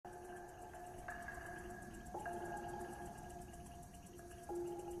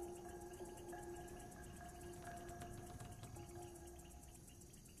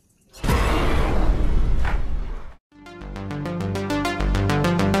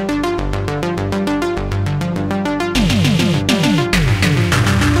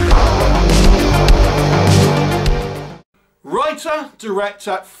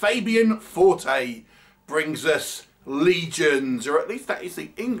director Fabian Forte brings us Legions, or at least that is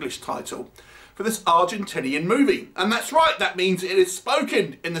the English title, for this Argentinian movie. And that's right, that means it is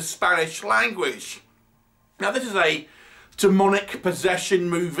spoken in the Spanish language. Now this is a demonic possession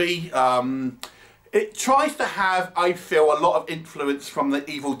movie. It tries to have, I feel, a lot of influence from the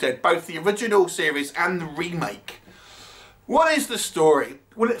Evil Dead, both the original series and the remake. What is the story?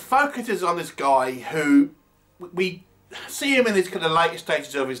 Well, it focuses on this guy who, we see him in his kind of later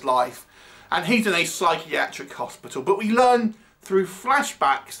stages of his life, and he's in a psychiatric hospital, but we learn through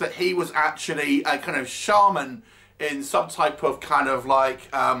flashbacks that he was actually a kind of shaman in some type of kind of like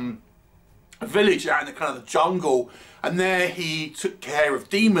a village out in the kind of the jungle, and there he took care of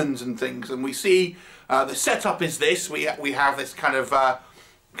demons and things. And we see the setup is this: we have this kind of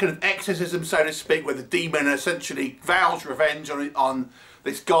exorcism, so to speak, where the demon essentially vows revenge on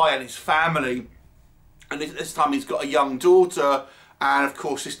this guy and his family, and this time he's got a young daughter, and of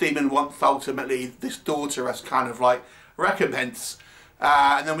course this demon wants ultimately this daughter as kind of like recompense.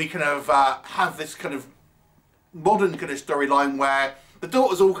 And then we kind of have this kind of modern kind of storyline where the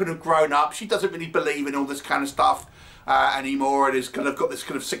daughter's all kind of grown up. She doesn't really believe in all this kind of stuff anymore, and has kind of got this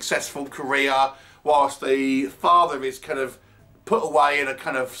kind of successful career, whilst the father is kind of put away in a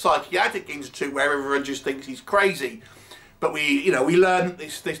kind of psychiatric institute where everyone just thinks he's crazy. But we learn that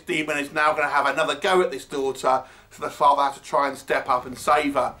this demon is now going to have another go at this daughter, so the father has to try and step up and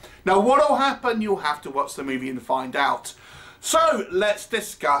save her. Now what will happen, you'll have to watch the movie and find out. So let's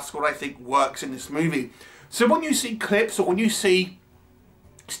discuss what I think works in this movie. So when you see clips, or when you see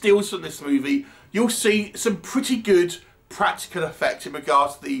stills from this movie, you'll see some pretty good practical effects in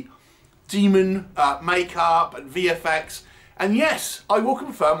regards to the demon makeup and VFX. And yes, I will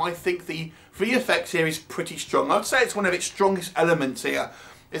confirm, I think the VFX here is pretty strong. I'd say it's one of its strongest elements here,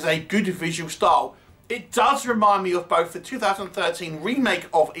 is a good visual style. It does remind me of both the 2013 remake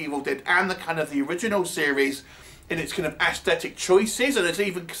of Evil Dead and the kind of the original series in its kind of aesthetic choices, and there's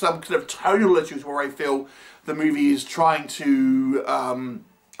even some kind of tonal issues where I feel the movie is trying to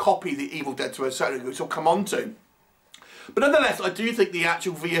copy the Evil Dead to a certain degree, which I'll come on to. But nonetheless, I do think the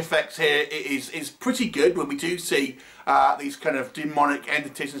actual VFX here is pretty good when we do see these kind of demonic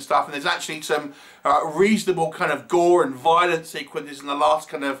entities and stuff. And there's actually some reasonable kind of gore and violence sequences in the last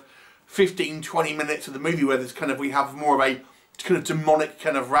kind of 15-20 minutes of the movie, where there's kind of, we have more of a kind of demonic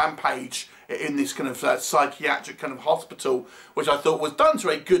kind of rampage in this kind of psychiatric kind of hospital, which I thought was done to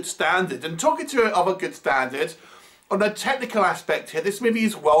a good standard. And talking to of a good standard, on the technical aspect here, this movie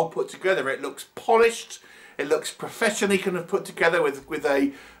is well put together. It looks polished. It looks professionally kind of put together with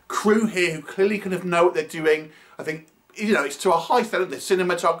a crew here who clearly kind of know what they're doing. I think, you know, it's to a high standard. The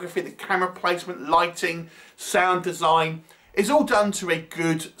cinematography, the camera placement, lighting, sound design is all done to a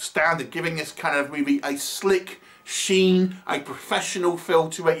good standard, giving this kind of movie a slick sheen, a professional feel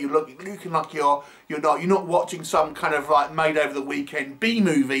to it. You're looking like you're not watching some kind of like made over the weekend B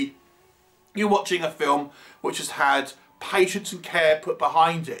movie. You're watching a film which has had patience and care put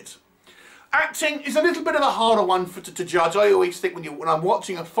behind it. Acting is a little bit of a harder one to judge. I always think when I'm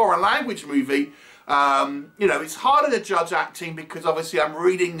watching a foreign language movie, you know, it's harder to judge acting because obviously I'm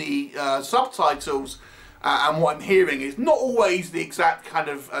reading the subtitles and what I'm hearing is not always the exact kind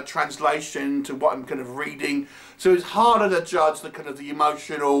of translation to what I'm kind of reading. So it's harder to judge the kind of the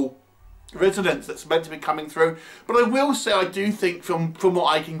emotional resonance that's meant to be coming through. But I will say I do think from what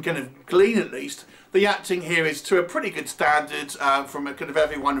I can kind of glean at least, the acting here is to a pretty good standard from kind of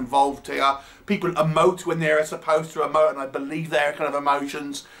everyone involved here. People emote when they're supposed to emote, and I believe their kind of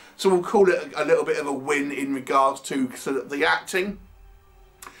emotions. So we'll call it a little bit of a win in regards to sort of the acting.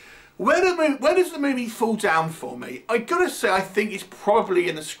 Where does the movie fall down for me? I gotta say, I think it's probably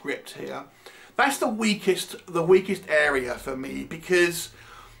in the script here. That's the weakest area for me, because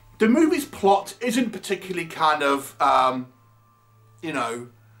the movie's plot isn't particularly kind of, you know,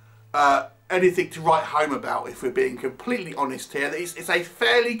 anything to write home about, if we're being completely honest here. It's a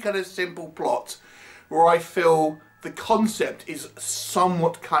fairly kind of simple plot where I feel the concept is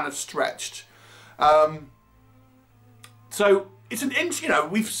somewhat kind of stretched. So it's an you know,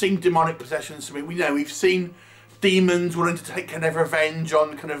 we've seen demonic possessions. I mean, we've seen demons wanting to take kind of revenge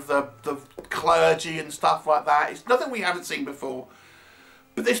on kind of the clergy and stuff like that. It's nothing we haven't seen before.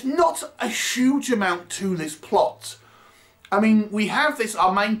 But there's not a huge amount to this plot. I mean, we have this,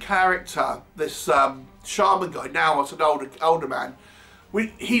 our main character, this shaman guy, now as an older man.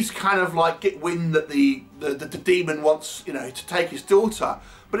 He's kind of like get wind that the demon wants, you know, to take his daughter.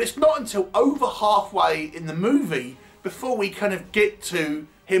 But it's not until over halfway in the movie before we kind of get to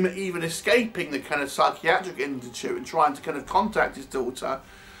him even escaping the kind of psychiatric institute and trying to kind of contact his daughter,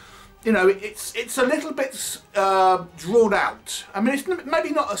 you know, it's a little bit drawn out. I mean, it's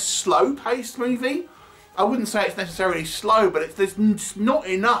maybe not a slow-paced movie. I wouldn't say it's necessarily slow, but there's not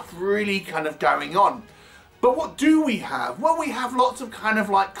enough really kind of going on. But what do we have? Well, we have lots of kind of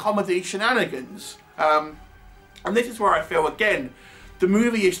like comedy shenanigans. And this is where I feel, again, the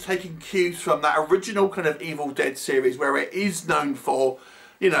movie is taking cues from that original kind of Evil Dead series, where it is known for,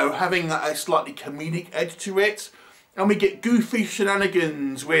 you know, having a slightly comedic edge to it. And we get goofy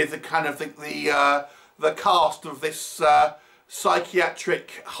shenanigans with the kind of the cast of this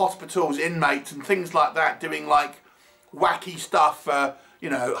psychiatric hospital's inmates and things like that, doing like wacky stuff for, you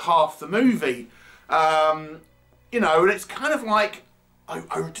know, half the movie. You know, and it's kind of like, I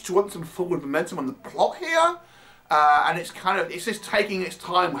just want some forward momentum on the plot here. And it's just taking its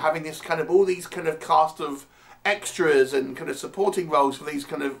time, having this kind of, all these kind of cast of extras and kind of supporting roles for these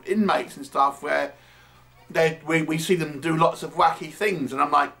kind of inmates and stuff, where we see them do lots of wacky things, and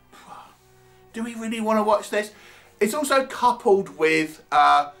I'm like, do we really want to watch this? It's also coupled with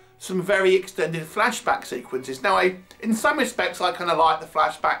some very extended flashback sequences. Now, in some respects, I kind of like the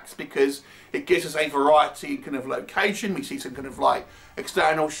flashbacks because it gives us a variety kind of location. We see some kind of like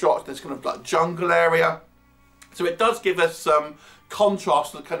external shots, there's kind of like jungle area. So it does give us some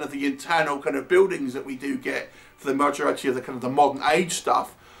contrast to kind of the internal kind of buildings that we do get for the majority of the kind of the modern age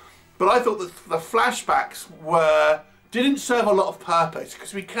stuff. But I thought that the flashbacks didn't serve a lot of purpose,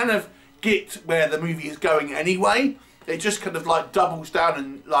 because we kind of get where the movie is going anyway. It just kind of like doubles down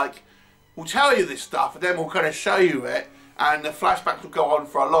and like, we'll tell you this stuff and then we'll kind of show you it, and the flashbacks will go on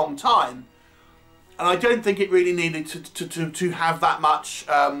for a long time. And I don't think it really needed to have that much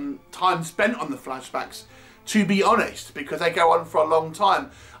time spent on the flashbacks, to be honest, because they go on for a long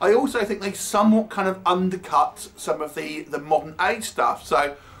time. I also think they somewhat kind of undercut some of the modern age stuff.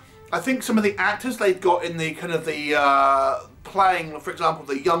 So I think some of the actors they've got in the kind of the playing, for example,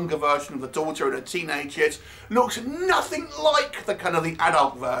 the younger version of the daughter in her teenage years looks nothing like the kind of the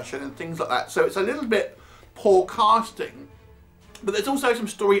adult version and things like that. So it's a little bit poor casting. But there's also some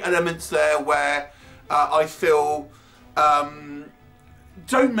story elements there where I feel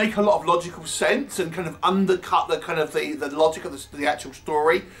don't make a lot of logical sense and kind of undercut the kind of the logic of the actual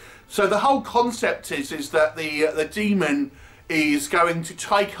story. So the whole concept is that the demon is going to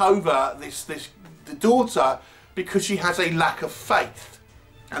take over the daughter because she has a lack of faith,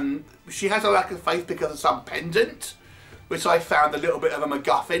 and she has a lack of faith because of some pendant, which I found a little bit of a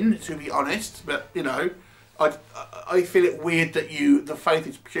MacGuffin, to be honest. But you know, I feel it weird that the faith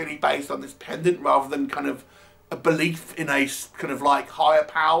is purely based on this pendant rather than kind of a belief in a kind of like higher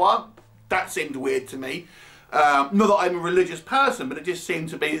power. That seemed weird to me. Not that I'm a religious person, but it just seemed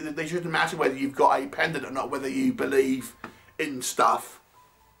to be that it shouldn't matter whether you've got a pendant or not, whether you believe in stuff.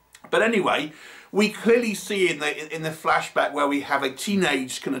 But anyway, we clearly see in the flashback where we have a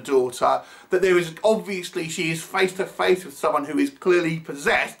teenage kind of daughter that there is obviously, she is face to face with someone who is clearly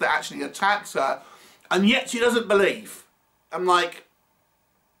possessed that actually attacks her, and yet she doesn't believe. I'm like,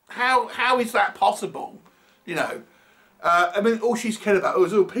 how is that possible? You know, I mean, all she's cared about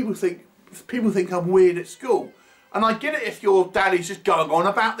is, oh, people think I'm weird at school. And I get it if your daddy's just going on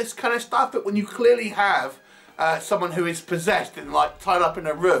about this kind of stuff, but when you clearly have someone who is possessed and like tied up in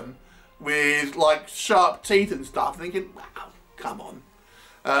a room with like sharp teeth and stuff, thinking, wow, come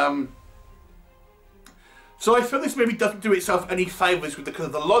on. So I feel this movie doesn't do itself any favours with the kind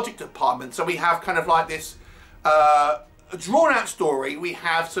of the logic department. So we have kind of like this a drawn out story, we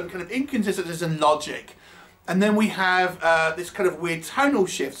have some kind of inconsistencies in logic, and then we have this kind of weird tonal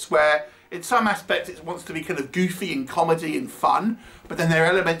shifts where in some aspects it wants to be kind of goofy and comedy and fun, but then there are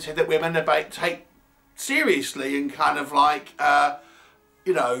elements here that we're meant to take seriously and kind of like,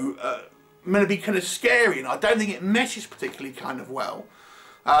 you know, meant to be kind of scary, and I don't think it meshes particularly kind of well.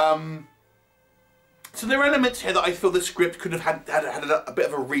 So there are elements here that I feel the script could have had a bit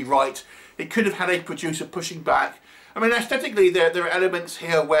of a rewrite. It could have had a producer pushing back. I mean, aesthetically, there are elements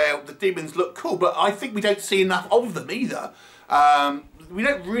here where the demons look cool, but I think we don't see enough of them either. We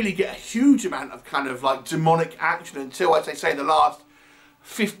don't really get a huge amount of kind of like demonic action until, as I say, the last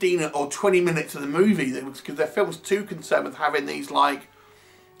 15 or 20 minutes of the movie, because the film's too concerned with having these like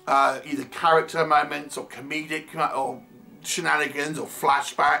either character moments or comedic or shenanigans or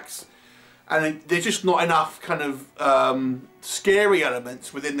flashbacks, and there's just not enough kind of scary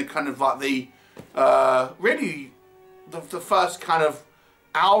elements within the kind of like the really the first kind of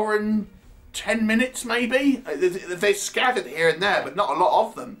hour and 10 minutes maybe. They're scattered here and there, but not a lot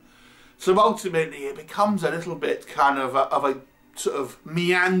of them. So ultimately it becomes a little bit kind of a sort of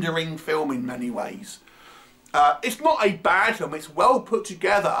meandering film in many ways. It's not a bad film, it's well put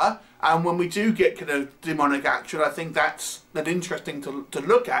together, and when we do get kind of demonic action, I think that's interesting to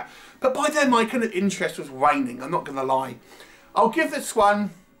look at. But by then my kind of interest was waning, I'm not going to lie. I'll give this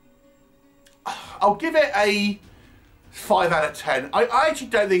one, I'll give it a 5 out of 10. I actually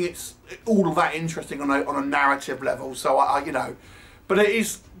don't think it's all that interesting on a narrative level, so you know, but it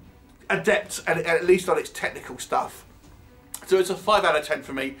is adept at least on its technical stuff. So it's a 5 out of 10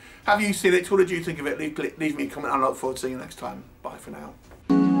 for me. Have you seen it? What did you think of it? Leave me a comment. I look forward to seeing you next time. Bye for now.